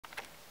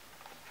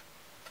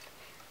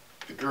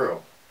The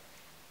girl.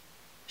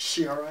 Is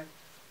she all right?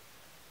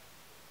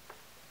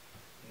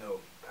 No,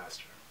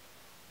 Pastor.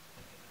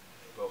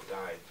 They both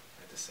died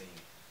at the scene.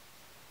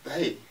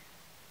 They?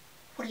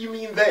 What do you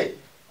mean they?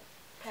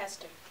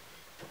 Pastor,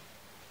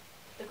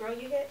 the girl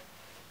you hit,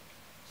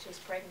 she was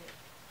pregnant.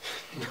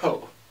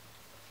 No.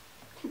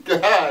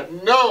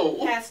 God,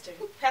 no!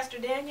 Pastor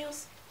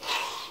Daniels,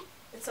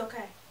 it's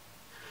okay.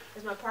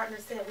 As my partner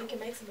said, we can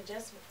make some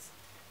adjustments.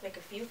 Make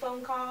a few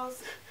phone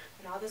calls,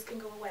 and all this can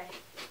go away.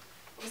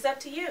 It's up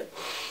to you.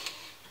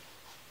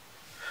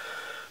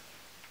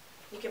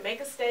 You can make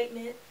a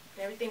statement,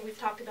 and everything we've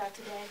talked about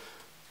today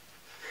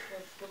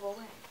will go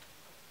away.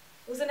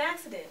 It was an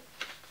accident.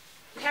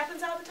 It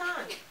happens all the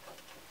time.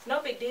 It's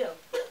no big deal.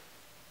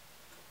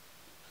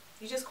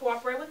 You just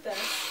cooperate with us,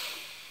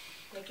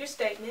 make your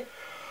statement,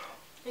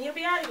 and you'll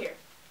be out of here.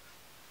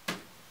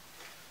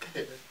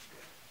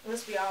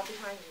 Unless we all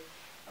behind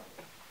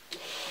you.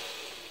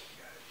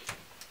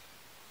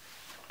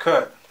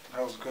 Cut.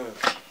 That was good.